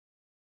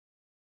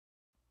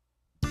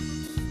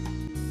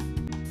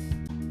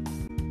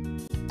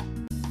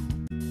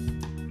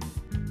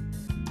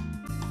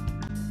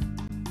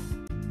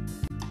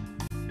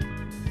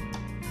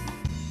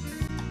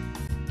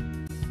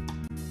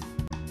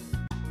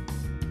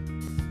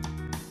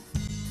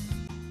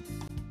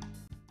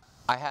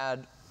I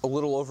had a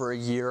little over a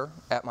year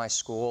at my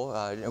school.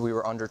 We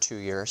were under 2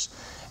 years,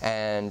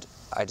 and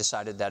I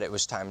decided that it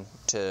was time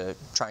to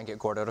try and get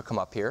Gordo to come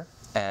up here.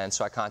 And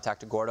so I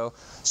contacted Gordo.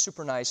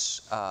 Super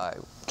nice.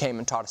 Came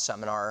and taught a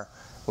seminar.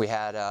 We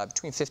had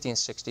between 50 and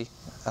 60.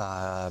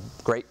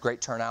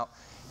 Great turnout.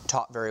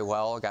 Taught very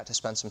well. Got to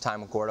spend some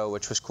time with Gordo,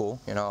 which was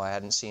cool. You know, I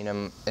hadn't seen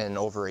him in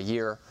over a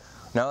year.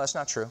 No, that's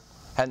not true.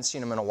 Hadn't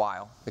seen him in a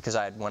while because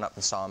I had went up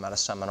and saw him at a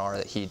seminar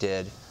that he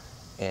did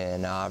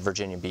in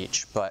Virginia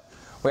Beach. But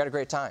we had a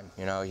great time.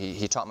 You know,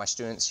 he taught my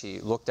students.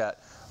 He looked at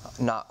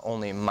not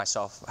only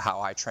myself,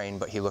 how I train,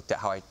 but he looked at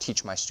how I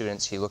teach my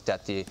students. He looked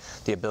at the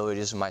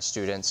abilities of my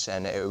students,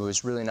 and it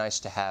was really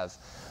nice to have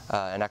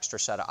an extra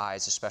set of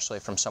eyes, especially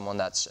from someone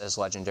that's as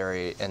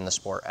legendary in the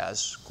sport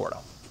as Gordo.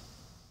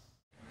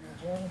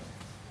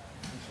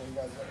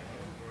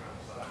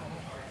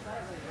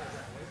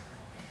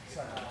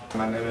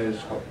 My name is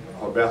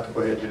Roberto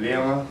Correa de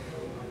Lima,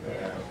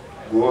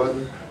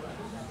 Gordo,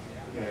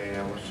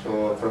 eu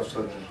sou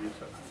professor de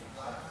Jiu-Jitsu.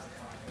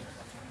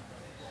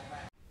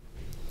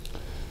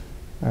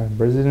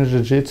 Brazilian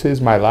Jiu-Jitsu is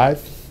my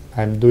life.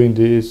 I'm doing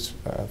this,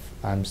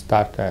 I'm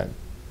started at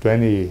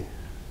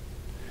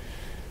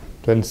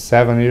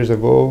 27 years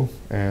ago,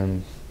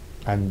 and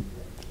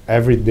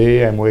every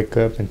day I wake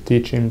up and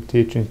teach him,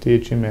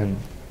 and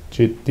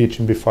teach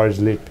him before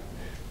sleep.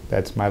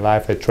 That's my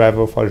life. I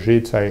travel for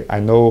Jiu-Jitsu. I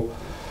know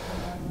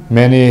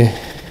many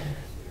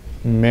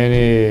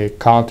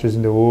countries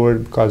in the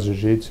world because of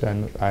Jiu-Jitsu,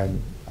 and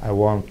I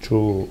won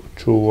two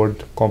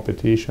world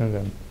competitions,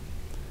 and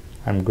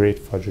I'm great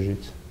for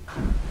Jiu-Jitsu.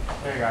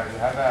 Hey guys, we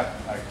have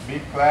a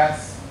big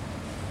class.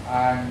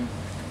 I'm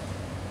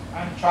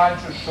trying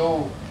to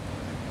show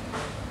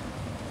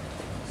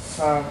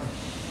some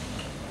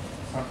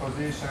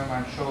position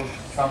and show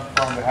some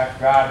from the half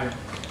guard,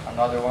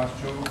 another ones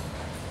too.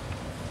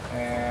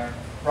 And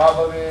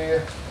probably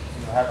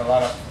you have a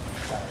lot of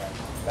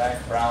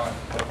black, brown, and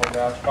purple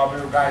belts.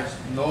 Probably you guys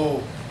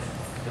know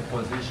the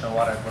position,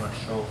 what I'm gonna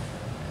show.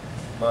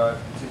 But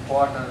it's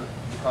important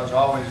because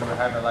always you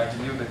have a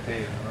new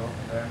detail, you know.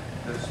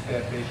 Just pay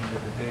attention to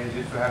the details.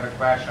 If you have a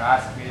question,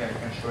 ask me. I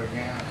can show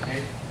again,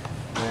 okay?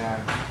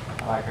 And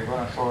I'm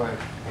gonna show I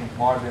think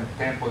more than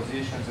 10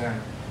 positions, and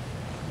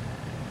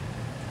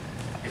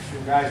if you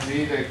guys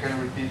need, I can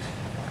repeat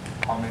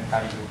how many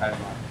times you guys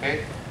want.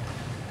 Okay?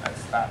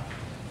 Let's start.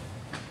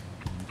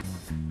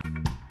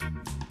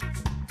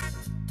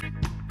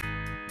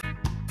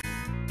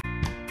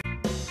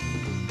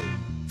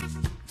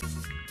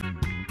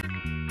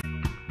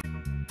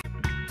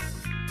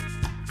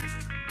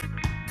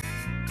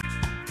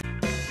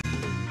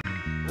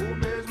 O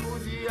mesmo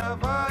dia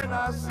vai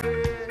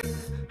nascer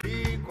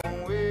e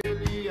com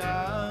ele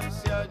a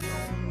ânsia de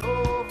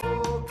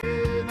novo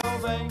que não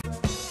vem,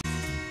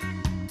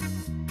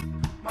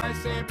 mas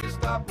sempre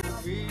está por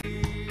vir.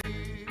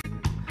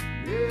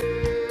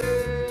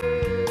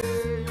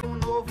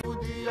 Novo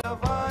dia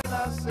vai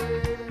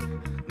nascer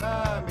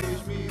na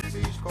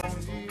mesmice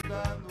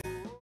escondida.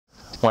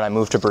 When I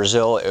moved to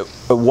Brazil, it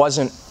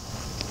wasn't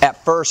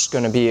at first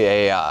going to be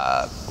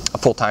a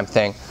full-time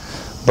thing.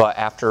 But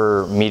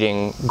after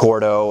meeting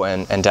Gordo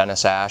and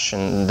Dennis Ash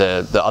and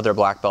the other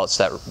black belts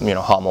that, you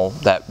know, Hummel,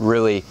 that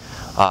really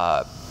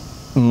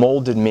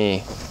molded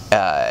me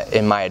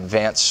in my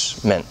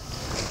advancement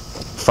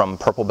from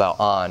purple belt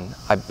on,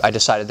 I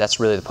decided that's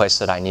really the place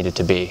that I needed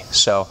to be.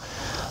 So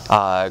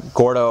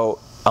Gordo,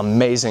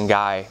 amazing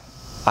guy.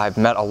 I've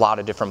met a lot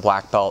of different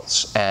black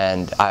belts,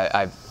 and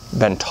I've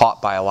been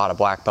taught by a lot of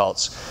black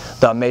belts.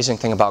 The amazing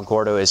thing about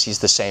Gordo is he's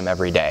the same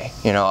every day.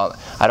 You know,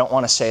 I don't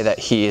want to say that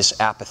he's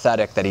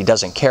apathetic, that he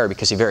doesn't care,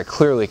 because he very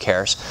clearly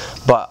cares,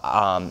 but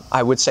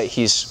I would say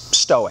he's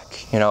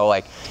stoic. You know,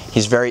 like,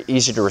 he's very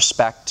easy to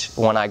respect.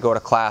 When I go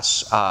to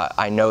class,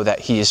 I know that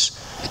he's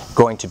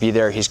going to be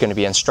there, he's going to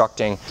be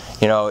instructing.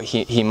 You know,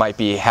 he might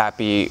be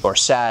happy or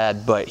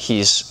sad, but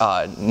he's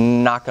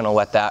not going to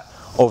let that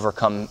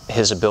overcome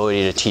his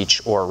ability to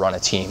teach or run a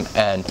team.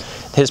 And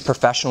his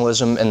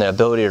professionalism and the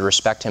ability to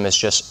respect him is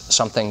just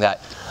something that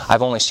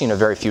I've only seen a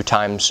very few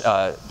times,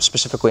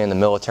 specifically in the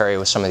military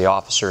with some of the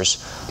officers.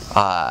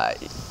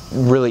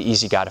 Really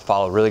easy guy to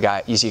follow, really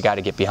easy guy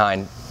to get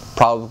behind.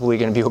 Probably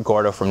going to be with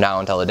Gordo from now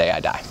until the day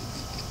I die.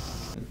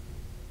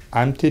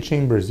 I'm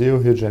teaching in Brazil,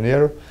 Rio de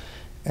Janeiro,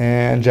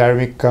 and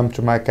Jeremy come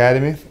to my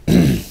academy.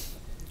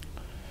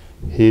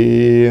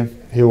 He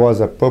was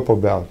a purple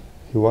belt.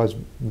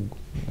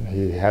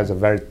 He has a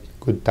very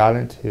good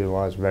talent. He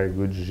was very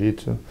good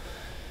jiu-jitsu,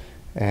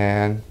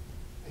 and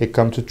he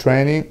come to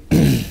training,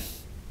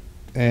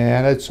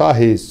 and I saw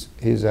he's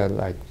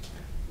a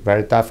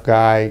very tough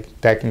guy,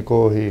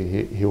 technical.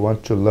 He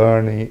wants to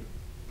learn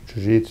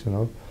jiu-jitsu, you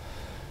know.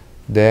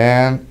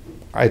 Then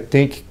I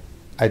think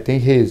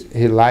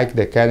he liked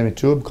the academy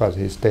too, because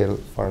he stayed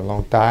for a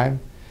long time,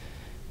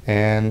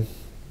 and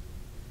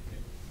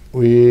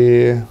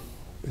we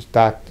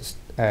start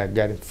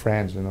getting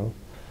friends, you know.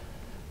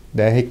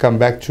 Then he come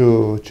back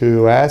to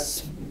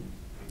US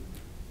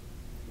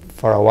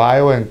for a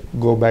while and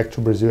go back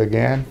to Brazil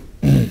again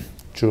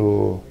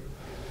to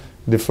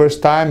The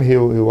first time he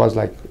was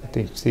like, I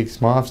think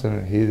 6 months,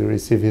 and he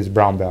received his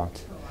brown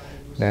belt.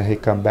 Then he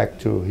come back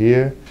to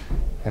here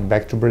and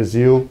back to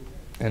Brazil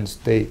and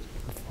stayed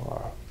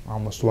for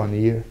almost 1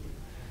 year,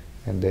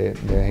 and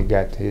then he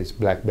got his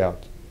black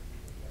belt.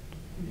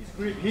 This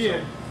grip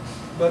here,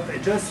 but I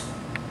just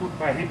put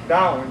my hip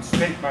down and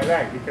straight my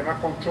leg. He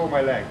cannot control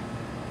my leg.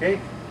 Okay?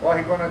 What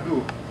he gonna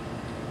do?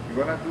 He's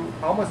gonna do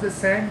almost the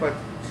same, but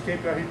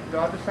escape your hip to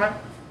the other side.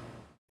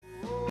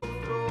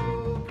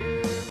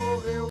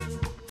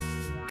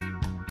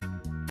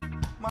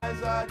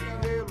 Mas há de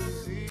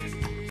reluzir.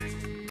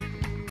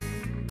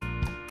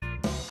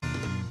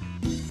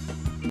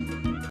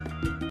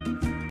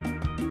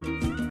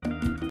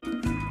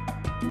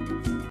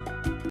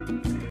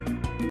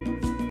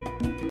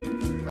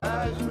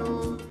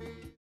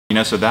 You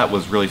know, so that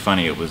was really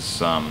funny. It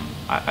was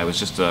I was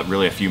just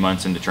really a few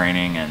months into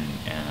training, and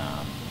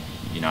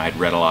you know, I had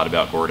read a lot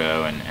about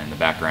Gordo and the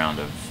background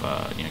of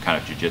you know, kind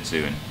of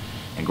jiu-jitsu,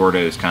 and Gordo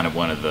is kind of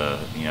one of the,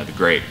 you know, the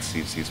greats.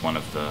 He's one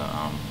of the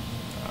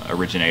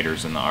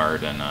originators in the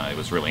art, and it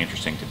was really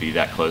interesting to be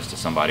that close to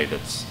somebody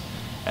that's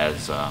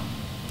as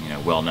you know,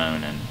 well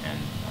known and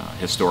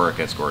historic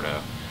as Gordo.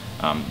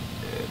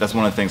 That's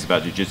one of the things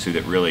about jiu-jitsu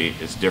that really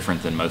is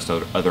different than most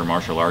other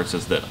martial arts,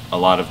 is that a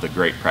lot of the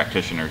great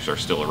practitioners are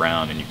still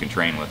around and you can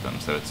train with them.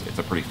 So it's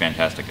a pretty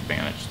fantastic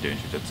advantage doing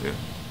jiu-jitsu.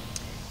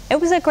 It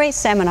was a great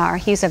seminar.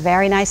 He was a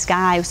very nice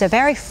guy. It was a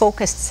very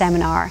focused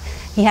seminar.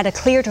 He had a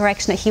clear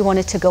direction that he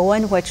wanted to go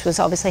in, which was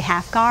obviously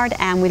half guard,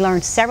 and we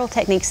learned several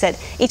techniques that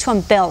each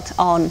one built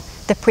on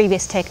the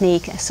previous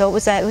technique. So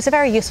it was a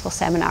very useful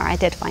seminar. I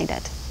did find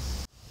it.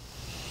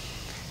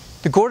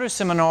 The Gordo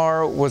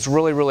seminar was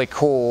really, really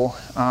cool.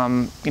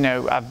 You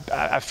know,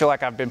 I feel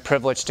like I've been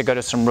privileged to go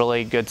to some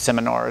really good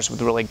seminars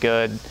with really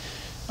good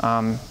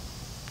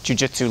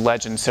jiu-jitsu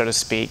legends, so to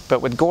speak.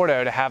 But with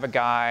Gordo, to have a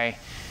guy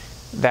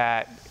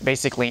that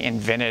basically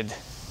invented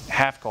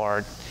half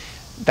guard,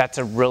 that's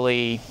a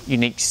really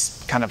unique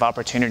kind of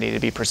opportunity to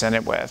be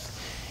presented with.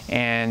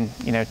 And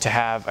you know, to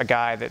have a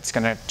guy that's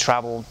going to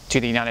travel to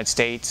the United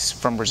States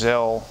from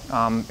Brazil,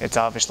 it's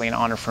obviously an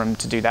honor for him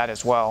to do that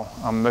as well.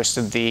 Most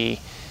of the,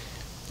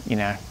 you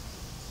know,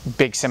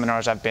 big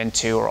seminars I've been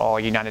to are all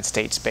United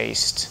States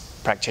based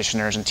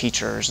practitioners and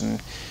teachers,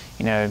 and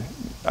you know,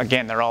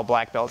 again, they're all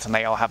black belts and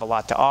they all have a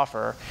lot to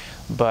offer,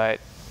 but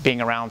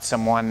being around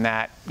someone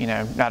that, you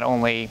know, not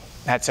only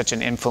had such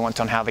an influence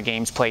on how the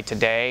game's played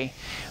today,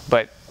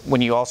 but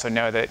when you also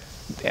know that,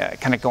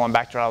 kind of going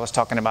back to what I was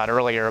talking about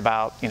earlier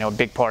about, you know, a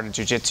big part of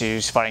jiu-jitsu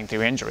is fighting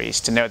through injuries,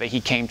 to know that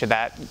he came to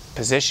that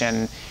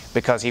position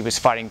because he was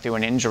fighting through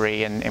an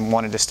injury and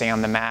wanted to stay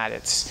on the mat.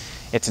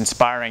 It's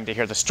inspiring to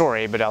hear the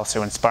story, but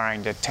also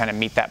inspiring to kind of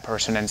meet that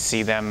person and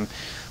see them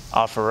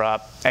offer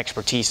up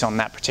expertise on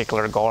that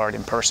particular guard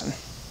in person.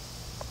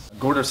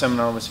 Gordo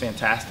seminar was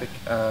fantastic.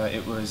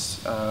 It was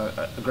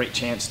a great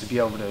chance to be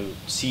able to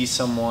see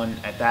someone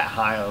at that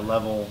high a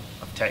level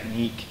of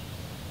technique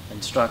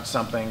instruct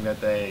something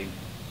that they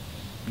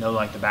know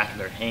like the back of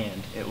their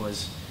hand. It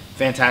was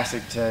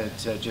fantastic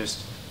to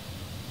just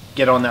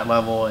get on that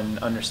level and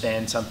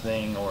understand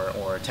something,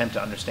 or attempt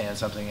to understand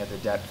something at the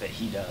depth that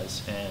he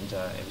does, and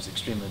it was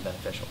extremely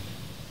beneficial.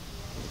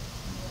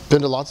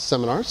 Been to lots of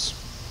seminars.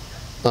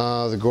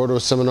 The Gordo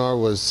seminar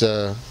was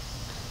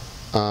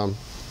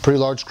pretty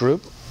large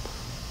group.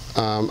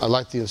 I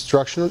like the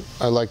instruction.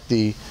 I like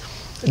the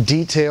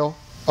detail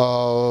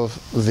of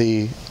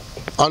the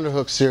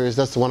underhook series.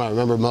 That's the one I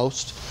remember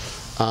most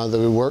that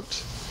we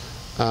worked.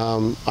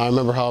 I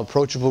remember how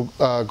approachable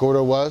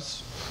Gordo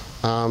was.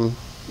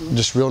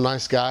 Just real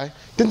nice guy.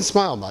 Didn't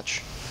smile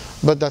much,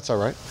 but that's all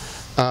right.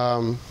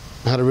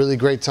 Had a really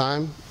great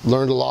time.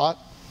 Learned a lot.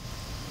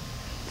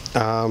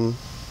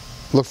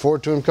 Look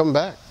forward to him coming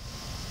back.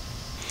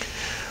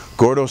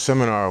 Gordo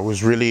seminar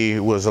was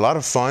a lot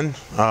of fun.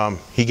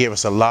 He gave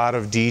us a lot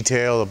of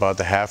detail about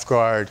the half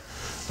guard.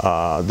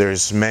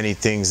 There's many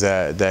things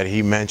that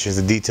he mentions,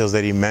 the details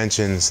that he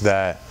mentions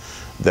that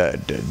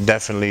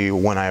definitely,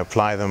 when I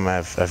apply them,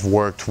 have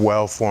worked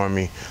well for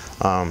me.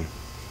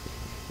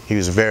 He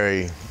was a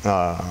very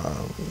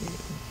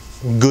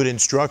good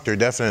instructor,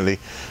 definitely,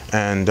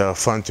 and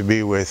fun to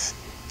be with.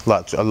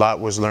 A lot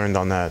was learned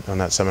on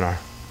that seminar.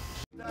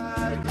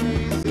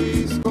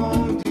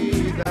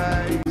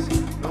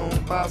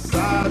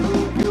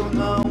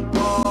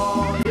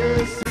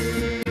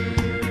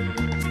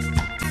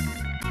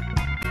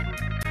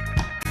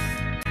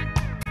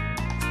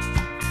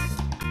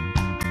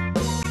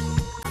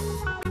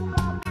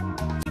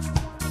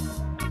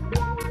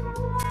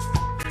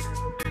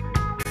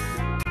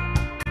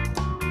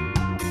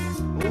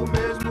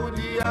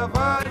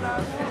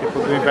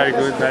 People doing very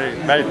good,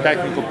 very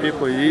technical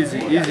people, easy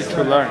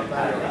to learn.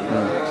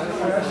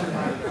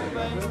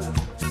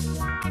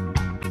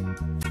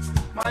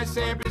 Mas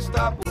sempre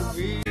está por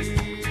vir.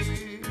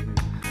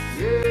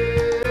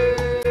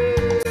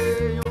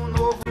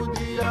 Novo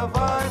dia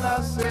vai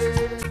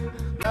nascer,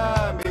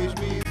 na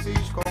mesmice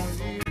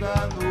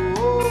escondida no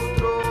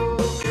outro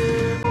que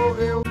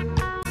morreu,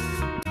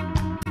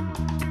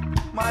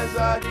 mas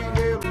há de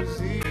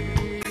reluzir.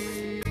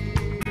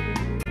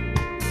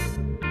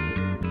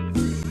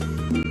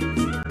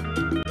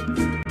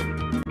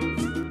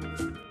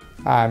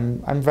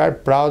 I'm very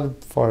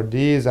proud for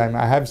this.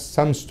 I have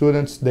some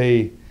students,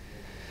 they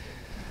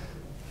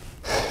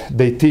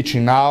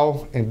teaching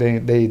now, and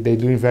they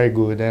doing very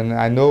good. And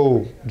I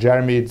know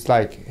Jeremy, it's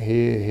like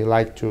he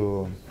like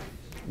to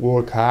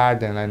work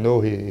hard, and I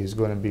know he's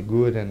going to be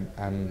good.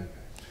 And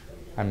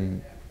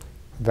I'm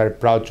very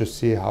proud to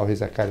see how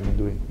his academy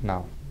doing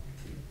now.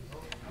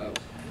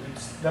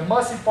 The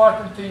most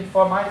important thing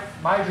for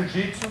my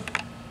jiu-jitsu,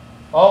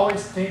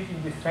 always think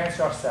in defend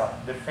yourself.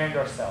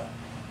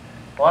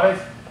 What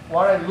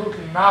I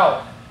looking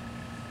now,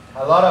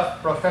 a lot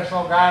of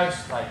professional guys,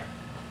 like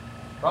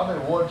probably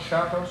world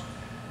champions,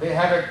 they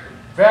have a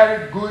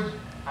very good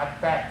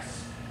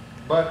attacks,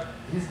 but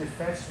his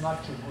defense is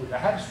not too good. I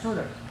have a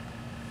student,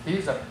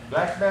 he's a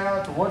black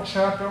belt, world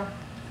champion,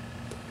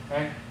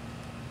 and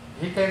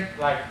he can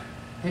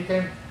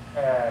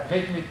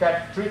make me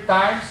tap 3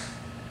 times,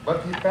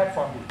 but he tapped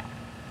for me.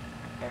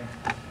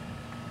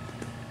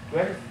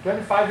 And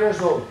 25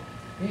 years old,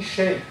 in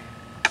shape,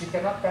 he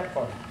cannot tap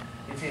for me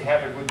if he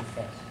have a good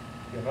defense,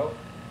 you know.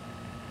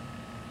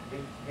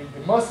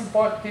 The most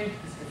important thing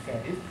is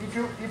defend.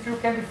 If you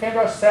can defend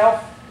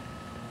yourself,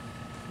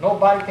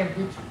 nobody can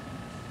beat you.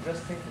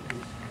 Just think of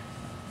this.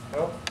 You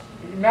know?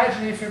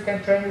 Imagine if you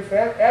can train with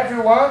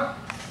everyone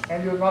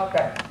and you not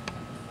tap.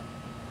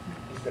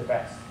 It's the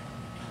best.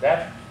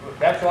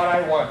 That's what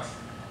I want.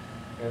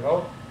 You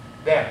know.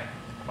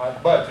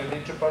 But you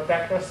need to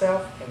protect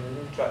yourself and you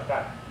need to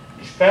attack.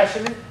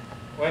 Especially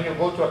when you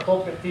go to a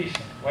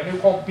competition. When you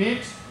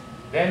compete,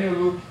 then you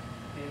look,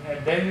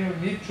 and then you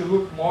need to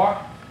look more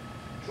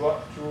to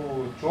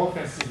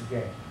offensive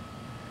game.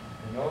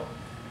 You know,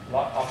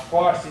 of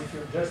course,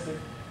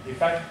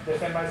 if I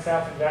defend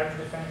myself and Jeremy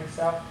defend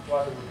himself,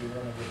 what would be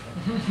really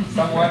different?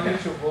 Someone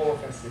needs to go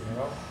offensive, you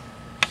know.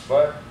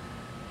 But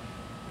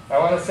I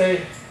want to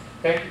say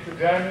thank you to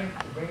Jeremy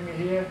to bring me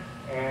here,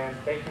 and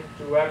thank you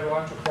to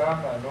everyone to come.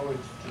 I know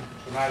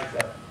tonight's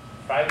a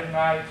Friday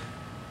night.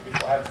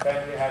 People have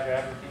family, have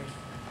everything,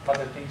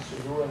 other things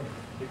to do, and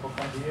people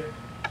come here.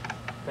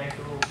 Thank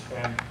you,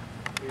 and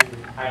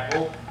I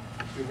hope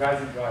you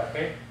guys enjoy,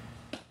 okay?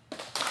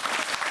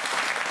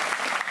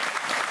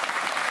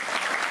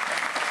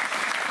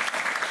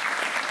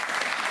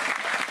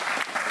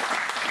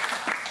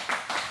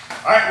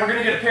 All right, we're going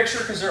to get a picture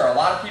because there are a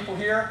lot of people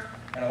here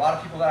and a lot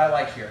of people that I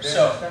like here.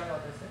 So,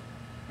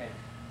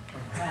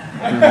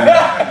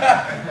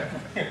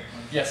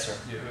 yes, sir.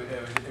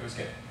 It was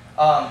good.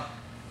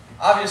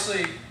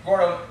 Obviously,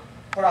 Gordo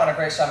put on a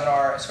great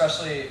seminar,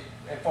 especially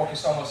it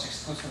focused almost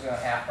exclusively on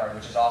half guard,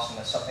 which is awesome.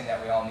 That's something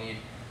that we all need.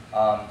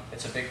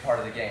 It's a big part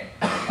of the game.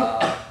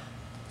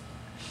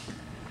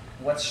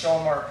 Let's show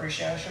them our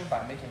appreciation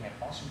by making an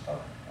awesome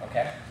photo,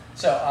 okay?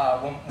 So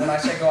when I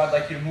say go, I'd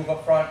like you to move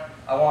up front.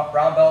 I want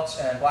brown belts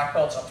and black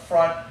belts up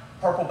front,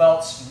 purple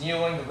belts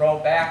kneeling the row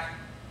back,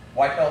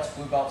 white belts,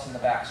 blue belts in the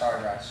back.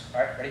 Sorry, guys. All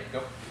right, ready?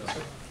 Go. Let's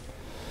go.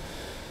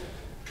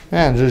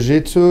 Man,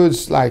 Jiu-Jitsu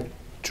is like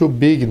too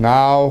big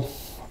now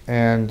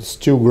and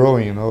still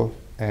growing, you know.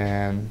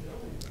 And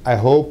I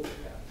hope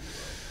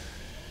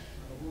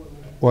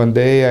one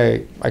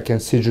day I can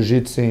see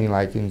Jiu-Jitsu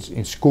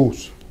in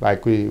schools,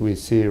 like we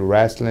see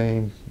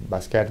wrestling,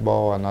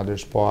 basketball, another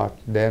sport.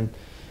 Then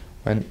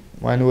when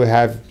we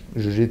have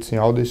Jiu-Jitsu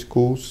in all the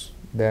schools,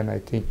 then I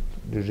think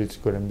Jiu-Jitsu is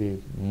going to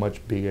be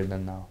much bigger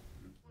than now.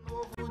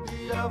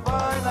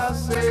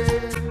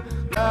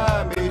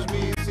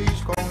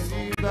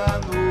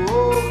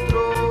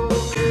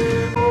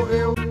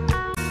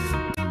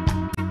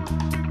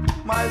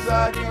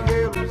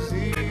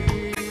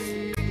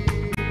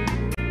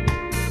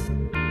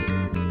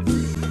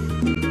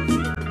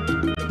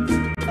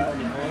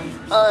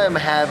 I'm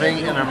having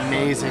an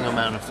amazing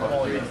amount of fun.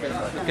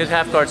 Good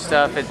half guard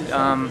stuff.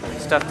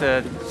 Stuff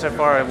to so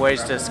far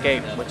ways to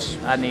escape, which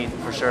I need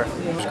for sure.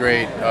 It was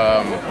great.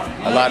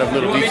 A lot of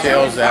little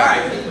details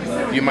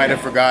that you might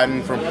have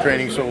forgotten from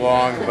training so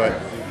long, but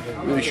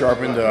really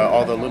sharpened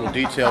all the little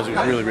details. It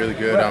was really, really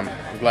good. I'm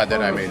glad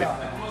that I made it,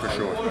 for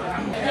sure.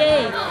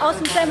 Yay!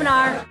 Awesome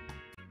seminar.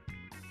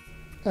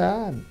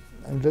 Yeah,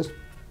 I'm just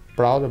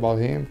proud about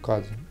him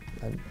because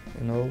you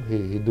know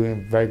he doing a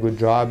very good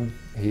job.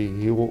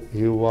 He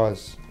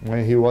was,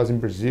 when he was in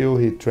Brazil,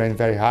 he trained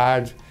very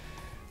hard.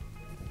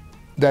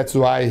 That's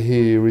why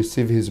he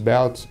received his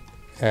belt.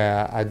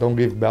 I don't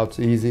give belts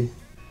easy,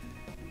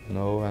 you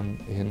know, and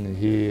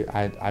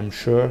I'm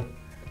sure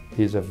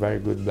he's a very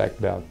good black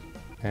belt,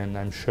 and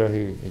I'm sure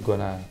he's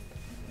gonna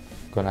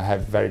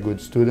have very good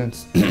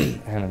students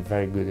and a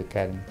very good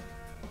academy.